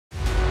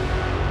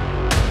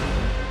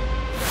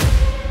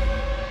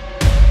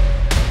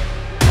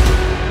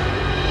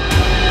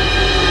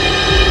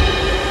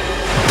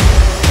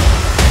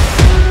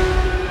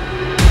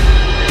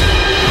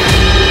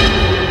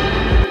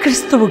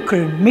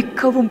கிறிஸ்துவுக்குள்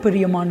மிகவும்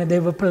பிரியமான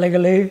தேவ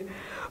பிள்ளைகளே,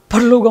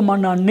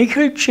 பரலோகமான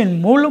நிகழ்ச்சியின்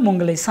மூலம்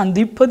உங்களை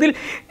சந்திப்பதில்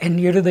என்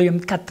இருதயம்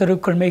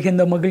கர்த்தருக்குள்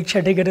மிகுந்த மகிழ்ச்சி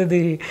அடைகிறது.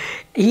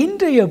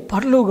 இன்றைய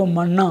பரலோக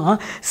மன்னா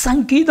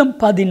சங்கீதம்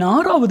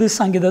 16வது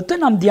சங்கீதத்தை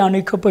நாம்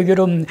தியானிக்க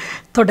போகிறோம்.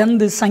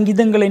 தொடர்ந்து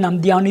சங்கீதங்களை நாம்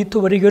தியானித்து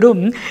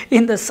வருகிறோம்.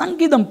 இந்த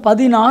சங்கீதம்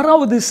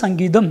 16வது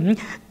சங்கீதம்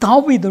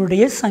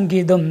தாவீதுடைய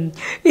சங்கீதம்.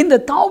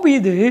 இந்த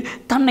தாவீது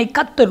தன்னை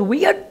கர்த்தர்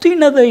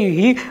உயர்த்தினதை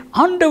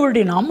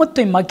ஆண்டவருடைய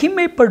நாமத்தை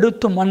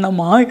மகிமைப்படுத்தும்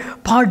வண்ணமாய்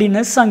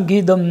பாடின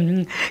சங்கீதம்.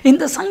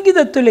 இந்த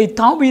சங்கீதத்தில்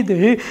தாவீது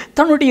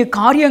தன்னுடைய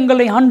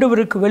காரியங்களை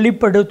ஆண்டவருக்கு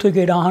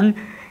வெளிப்படுத்துகிறான்.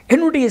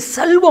 என்னுடைய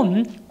செல்வம்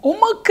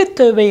உமக்கு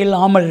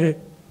தேவையில்லாமல்,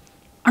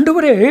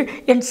 ஆண்டவரே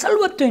என்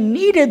செல்வத்தை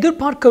நீர்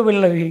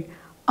எதிர்பார்க்கவில்லை,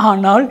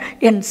 ஆனால்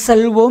என்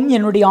செல்வம்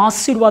என்னுடைய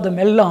ஆசீர்வாதம்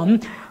எல்லாம்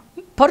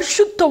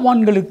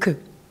பரிசுத்தவான்களுக்கு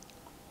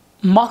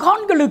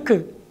மகான்களுக்கு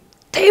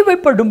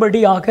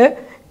தேவைப்படும்படியாக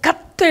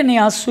கர்த்தனை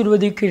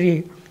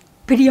ஆசீர்வதிக்கிறீர்.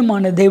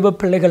 பிரியமான தேவ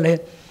பிள்ளைகளே,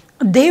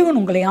 தேவன்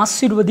உங்களை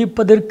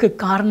ஆசீர்வதிப்பதற்கு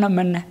காரணம்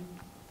என்ன?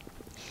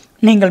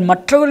 நீங்கள்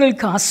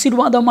மற்றவர்களுக்கு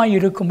ஆசீர்வாதமாக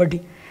இருக்கும்படி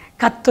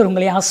கர்த்தர்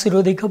உங்களை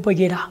ஆசீர்வதிக்கப்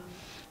போகிறார்.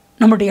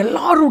 நம்முடைய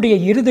எல்லாருடைய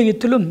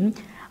இருதயத்திலும்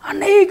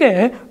அநேக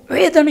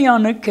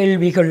வேதனையான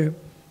கேள்விகள்.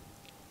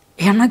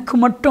 எனக்கு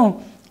மட்டும்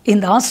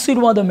இந்த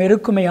ஆசீர்வாதம்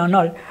இருக்குமே,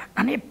 ஆனால்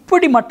நான்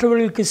எப்படி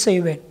மற்றவர்களுக்கு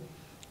செய்வேன்?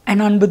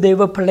 என் அன்பு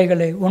தேவ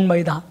பிள்ளைகளே,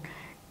 உண்மைதான்.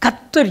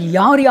 கர்த்தர்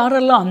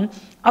யாரெல்லாம்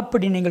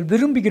அப்படி நீங்கள்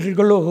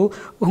விரும்புகிறீர்களோ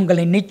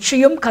உங்களை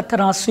நிச்சயம்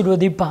கர்த்தர்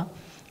ஆசீர்வதிப்பார்.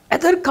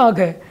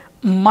 எதற்காக?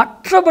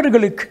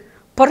 மற்றவர்களுக்கு,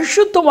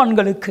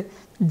 பரிசுத்தவான்களுக்கு,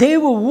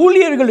 தேவ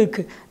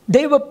ஊழியர்களுக்கு,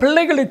 தேவ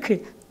பிள்ளைகளுக்கு,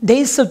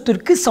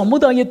 தேசத்திற்கு,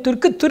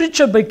 சமுதாயத்திற்கு,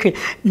 திருச்சபைக்கு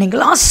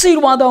நீங்கள்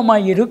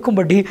ஆசீர்வாதமாய்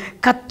இருக்கும்படி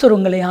கர்த்தர்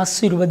உங்களை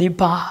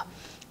ஆசீர்வதிப்பார்.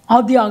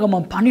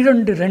 ஆதியாகமம்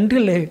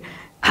 12:2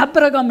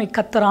 ஆபிரகாமை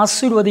கர்த்தர்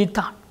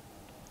ஆசீர்வதித்தார்.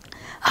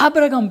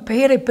 ஆபிரகாம்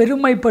பெயரை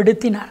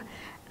பெருமைப்படுத்தினார்.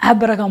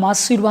 ஆபிரகாம்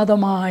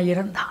ஆசீர்வாதமாக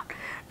இருந்தான்.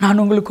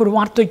 நான் உங்களுக்கு ஒரு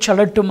வார்த்தை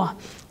சொல்லட்டுமா?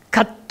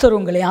 கர்த்தர்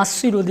உங்களை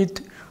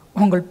ஆசீர்வதித்து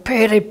உங்கள்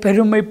பெயரை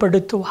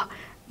பெருமைப்படுத்துவார்.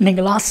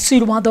 நீங்கள்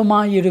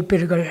ஆசீர்வாதமாக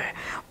இருப்பீர்கள்.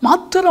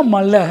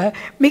 மாத்திரமல்ல,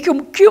 மிக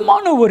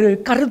முக்கியமான ஒரு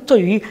கருத்தை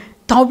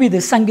தாவீது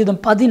சங்கீதம்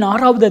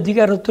 16வது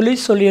அதிகாரத்திலே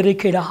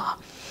சொல்லியிருக்கிறார்.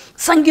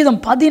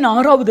 சங்கீதம்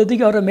 16வது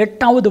அதிகாரம்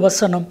 8வது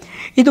வசனம்,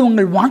 இது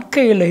உங்கள்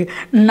வாழ்க்கையில்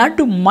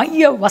நடு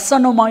மைய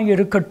வசனமாய்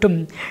இருக்கட்டும்.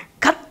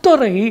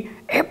 கர்த்தரை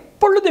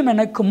எப்பொழுதும்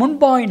எனக்கு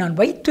முன்பாய் நான்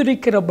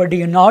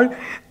வைத்திருக்கிறபடியினால்,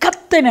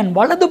 கர்த்தர் என்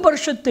வலது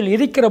பரிசத்தில்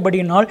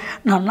இருக்கிறபடியினால்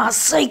நான்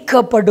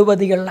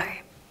அசைக்கப்படுவதில்லை.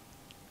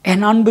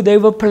 என் அன்பு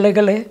தெய்வ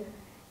பிள்ளைகளே,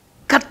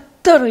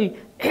 கர்த்தரை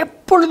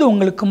எப்பொழுது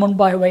உங்களுக்கு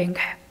முன்பாக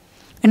வைங்க.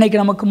 இன்றைக்கி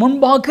நமக்கு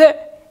முன்பாக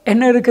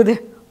என்ன இருக்குது?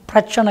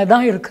 பிரச்சனை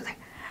தான் இருக்குது.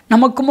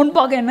 நமக்கு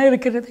முன்பாக என்ன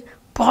இருக்கிறது?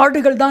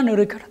 பாடுகள் தான்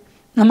இருக்கிறது.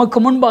 நமக்கு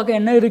முன்பாக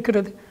என்ன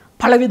இருக்கிறது?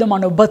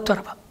 பலவிதமான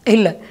உபத்திரவம்.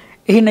 இல்லை,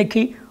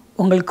 இன்னைக்கு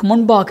உங்களுக்கு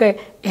முன்பாக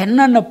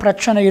என்னென்ன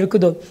பிரச்சனை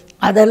இருக்குதோ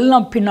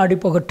அதெல்லாம் பின்னாடி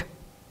போகட்டும்.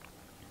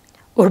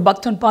 ஒரு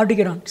பக்தன்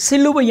பாடுகிறான்,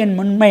 சிலுவை என்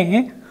முன்னே,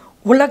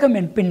 உலகம்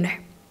என் பின்னே.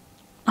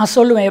 நான்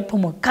சொல்லுவேன்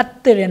எப்பவும்,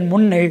 கர்த்தர் என்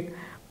முன்னே,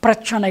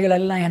 பிரச்சனைகள்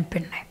எல்லாம் என்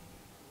பின்னே.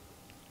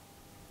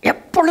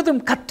 எப்பொழுதும்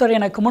கர்த்தர்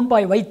எனக்கு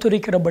முன்பாய்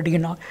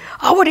வைத்திருக்கிறபடியினால்,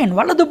 அவர் என்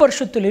வலது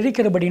பரிசத்தில்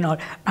இருக்கிறபடினால்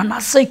நான்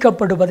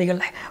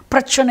அசைக்கப்படுவதில்லை.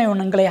 பிரச்சனை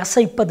உங்களை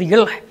அசைப்பது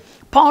இல்லை.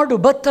 பாடு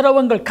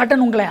உபத்திரவங்கள்,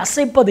 கடன் உங்களை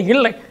அசைப்பது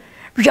இல்லை.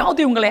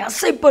 வியாதி உங்களை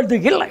அசைப்பது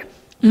இல்லை.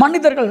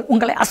 மனிதர்கள்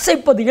உங்களை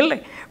அசைப்பது இல்லை.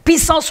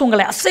 பிசாசு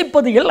உங்களை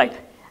அசைப்பது இல்லை.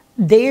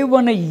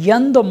 தேவனை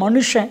எந்த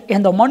மனுஷன்,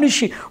 எந்த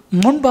மனுஷி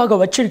முன்பாக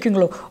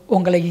வச்சிருக்கீங்களோ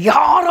உங்களை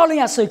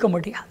யாராலையும் அசைக்க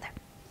முடியாது.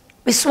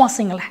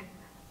 விசுவாசிங்களே,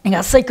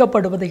 நீங்கள்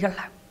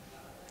அசைக்கப்படுவதில்லை.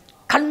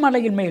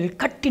 கண்மலையின் மேல்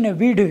கட்டின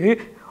வீடு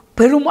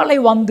பெருமழை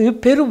வந்து,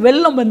 பெரு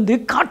வெள்ளம் வந்து,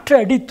 காற்று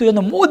அடித்து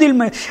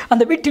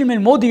அந்த வீட்டின்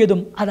மேல்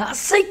மோதியதும் அது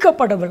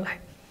அசைக்கப்படவில்லை.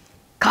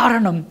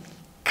 காரணம்,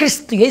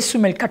 கிறிஸ்து இயேசு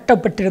மேல்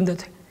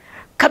கட்டப்பட்டிருந்தது.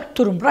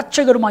 கர்த்தரும்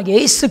இரட்சகருமாக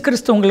இயேசு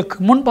கிறிஸ்து உங்களுக்கு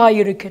முன்பாய்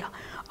இருக்கிறார்.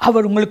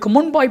 அவர் உங்களுக்கு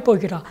முன்பாய்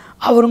போகிறார்.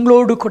 அவர்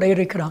உங்களோடு கூட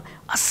இருக்கிறார்.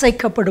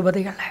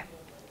 அசைக்கப்படுவதில்லை.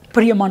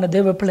 பிரியமான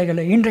தேவ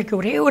பிள்ளைகளை, இன்றைக்கு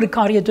ஒரே ஒரு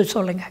காரியத்தை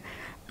சொல்லுங்க,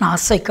 நான்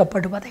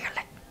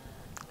அசைக்கப்படுவதில்லை.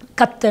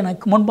 கர்த்தர்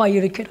எனக்கு முன்பாய்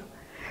இருக்கிறார்.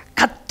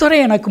 கர்த்தரை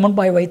எனக்கு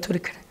முன்பாய்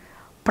வைத்திருக்கிறேன்.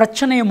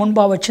 பிரச்சனையை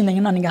முன்பாக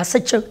வச்சுருந்தீங்கன்னா நீங்கள்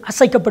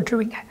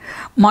அசைக்கப்பட்டுருவீங்க.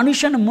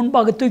 மனுஷனை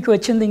முன்பாக தூக்கி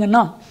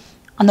வச்சுருந்தீங்கன்னா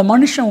அந்த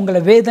மனுஷன் உங்களை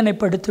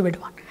வேதனைப்படுத்தி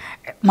விடுவான்.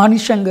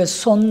 மனுஷங்க,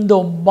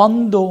 சொந்தம்,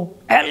 பந்தம்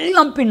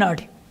எல்லாம்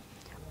பின்னாடி.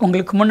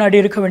 உங்களுக்கு முன்னாடி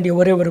இருக்க வேண்டிய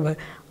ஒரே ஒருவர்,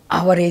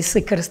 அவரே இயேசு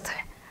கிறிஸ்து.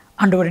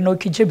 ஆண்டவரை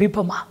நோக்கி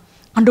ஜெபிப்போமா?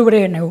 ஆண்டவரே,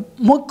 என்னை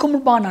உமக்கு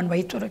முன்பாக நான்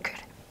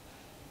வைத்திருக்கிறேன்,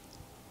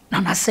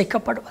 நான்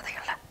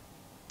அசைக்கப்படுவதில்லை.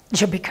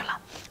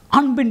 ஜெபிக்கலாம்.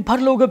 அன்பின்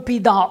பரலோக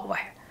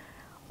பிதாவே,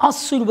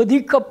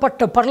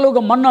 ஆசீர்வதிக்கப்பட்ட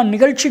பரலோக மன்னா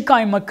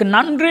நிகழ்ச்சிக்காய் எமக்கு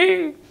நன்றி.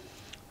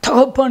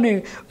 தகப்பனே,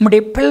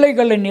 உம்முடைய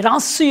பிள்ளைகளை நீர்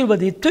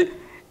ஆசீர்வதித்து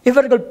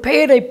இவர்கள்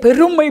பெயரை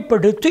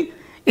பெருமைப்படுத்தி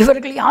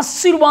இவர்களை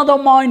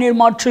ஆசீர்வாதமாய் நீர்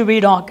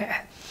மாற்றுவீராக.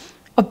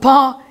 அப்பா,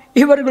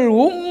 இவர்கள்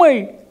உம்மை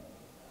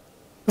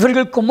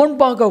இவர்களுக்கு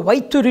முன்பாக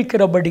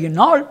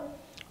வைத்திருக்கிறபடியினால்,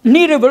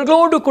 நீர்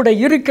இவர்களோடு கூட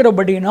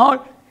இருக்கிறபடியினால்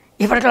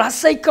இவர்கள்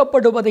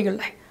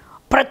அசைக்கப்படுவதில்லை.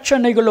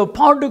 பிரச்சனைகளோ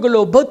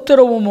பாடுகளோ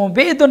பத்திரவமோ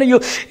வேதனையோ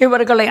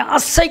இவர்களை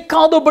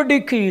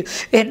அசைக்காதபடிக்கு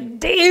என்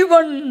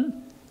தேவன்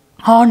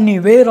ஆணி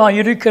வேறாய்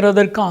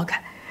இருக்கிறதற்காக,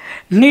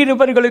 நீர்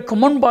இவர்களுக்கு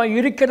முன்பாய்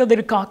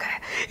இருக்கிறதற்காக,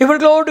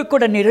 இவர்களோடு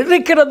கூட நீர்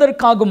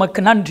இருக்கிறதற்காக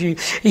உமக்கு நன்றி.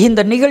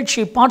 இந்த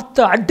நிகழ்ச்சி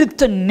பார்த்த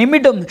அடுத்த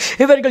நிமிடம்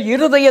இவர்கள்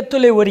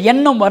இருதயத்திலே ஒரு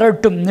எண்ணம்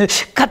வரட்டும்,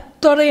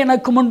 கர்த்தரை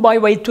எனக்கு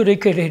முன்பாய்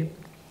வைத்திருக்கிறேன்,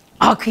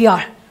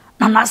 ஆகையால்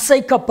நான்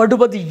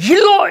அசைக்கப்படுவது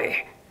இல்லை.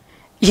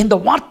 இந்த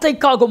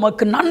வார்த்தைக்காக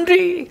உமக்கு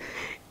நன்றி.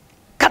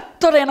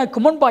 கர்த்தரை எனக்கு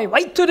முன்பாய்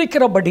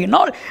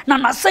வைத்திருக்கிறபடினால்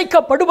நான்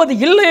அசைக்கப்படுவது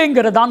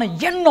இல்லைங்கிறதான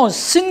எண்ணம்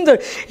சிந்து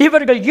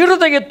இவர்கள்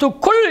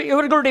இருதயத்துக்குள்,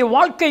 இவர்களுடைய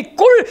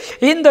வாழ்க்கைக்குள்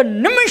இந்த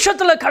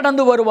நிமிஷத்தில்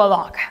கடந்து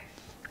வருவதாக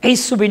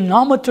இயேசுவின்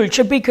நாமத்தில்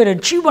ஜெபிக்கிற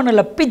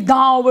ஜீவனுள்ள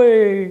பிதாவே,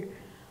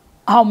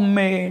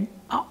 ஆமென்,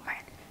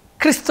 ஆமென்.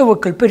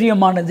 கிறிஸ்துவுக்குள்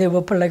பிரியமான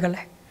தேவ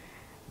பிள்ளைகளே,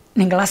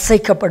 நீங்கள்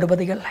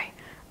அசைக்கப்படுவது இல்லை.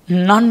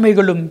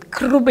 நன்மைகளும்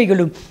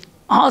கிருபைகளும்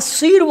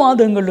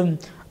ஆசீர்வாதங்களும்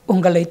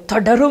உங்களை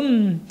தொடரும்.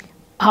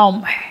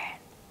 ஆமென்,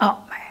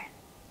 ஆமென்.